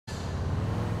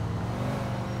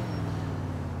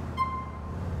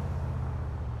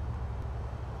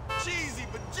cheesy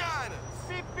vaginas.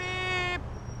 Beep, beep.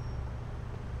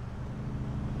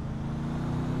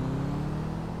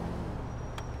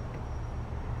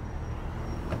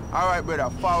 All right, brother.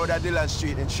 Forward at Dillon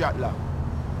Street in Shatla.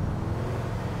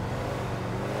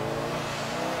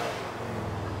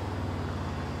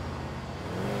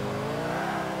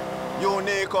 You,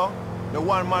 Nico, the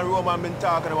one-man Roman been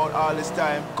talking about all this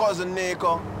time. Cousin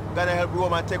Nico, gonna help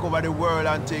Roman take over the world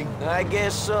and thing. I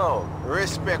guess so.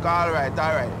 Respect, all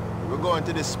right. We're going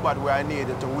to this spot where I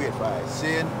needed to wait for it.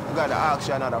 See? I gotta ask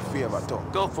you another favor, too.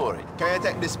 Go for it. Can you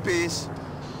take this piece?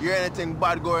 Hear anything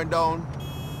bad going down?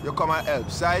 You come and help,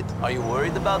 sight? Are you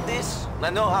worried about this? I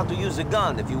know how to use a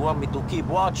gun if you want me to keep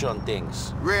watch on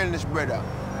things. Realness, brother.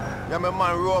 You're my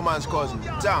man Roman's cousin.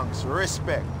 Thanks,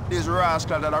 respect. These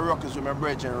rascals that are ruckus with my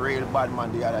brethren real bad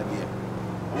man the other day.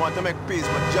 I want to make peace,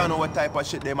 but John know what type of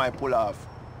shit they might pull off.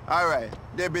 All right,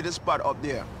 they be the spot up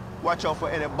there. Watch out for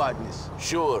any badness.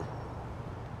 Sure.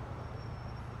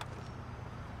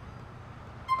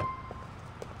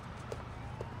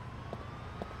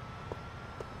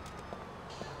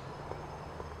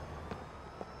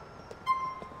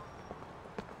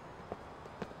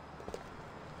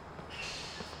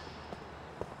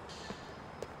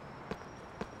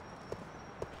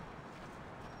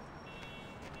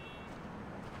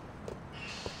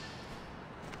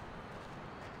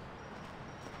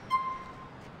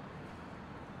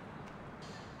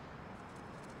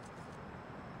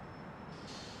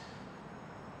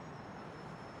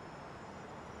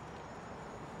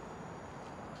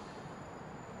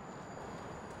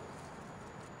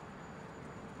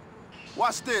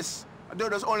 What's this? I know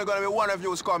there's only gonna be one of you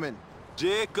who's coming.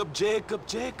 Jacob.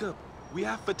 We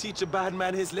have to teach a bad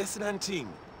man his lesson and thing.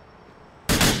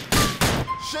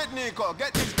 Shit, Nico,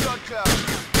 get this blood clot.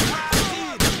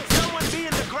 Someone be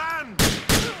in the ground.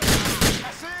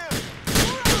 I see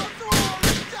him.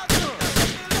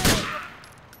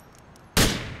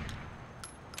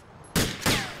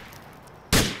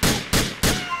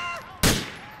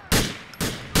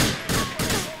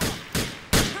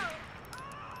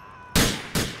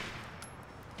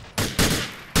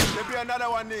 There be another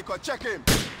one, Nico. Check him.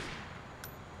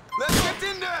 Let's get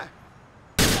in there.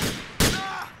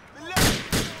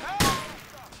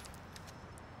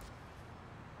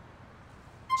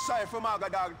 Sorry for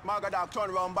Margadog turn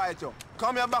around by you.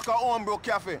 Come here back at Homebrew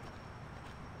Cafe.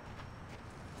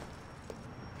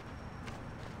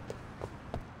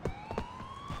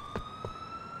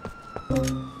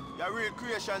 Your real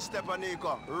creation, Stephen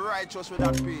Nico. Righteous with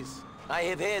that piece. I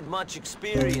have had much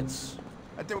experience.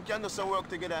 I think we can do some work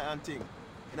together and thing.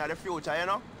 In the future, you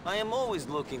know? I am always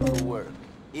looking for work,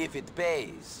 if it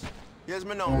pays. Here's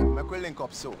me now. Make we link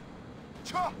up soon.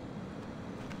 Cha!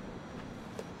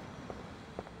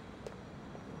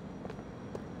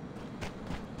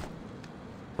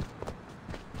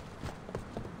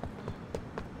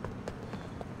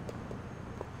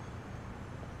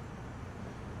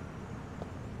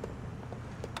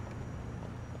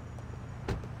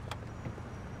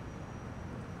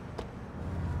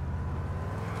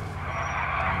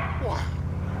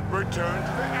 Return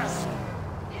to the S.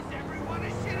 Is everyone a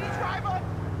shitty driver?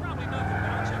 Probably nothing, but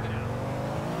I'll check it out.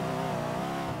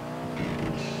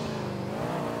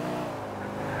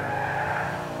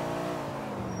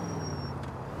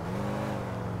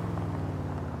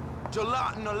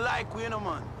 Gelatin like we,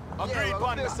 man. Agreed,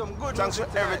 partner. Some good Thanks for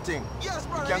everything. Yes,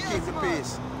 brother. You can keep the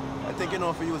peace. I think you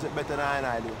know if you use it better than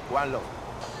I do. One love.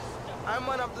 I'm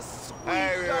one of the sweet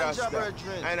I ganja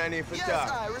brethren. and I need for yes,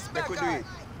 talk. I respect They could do I. it.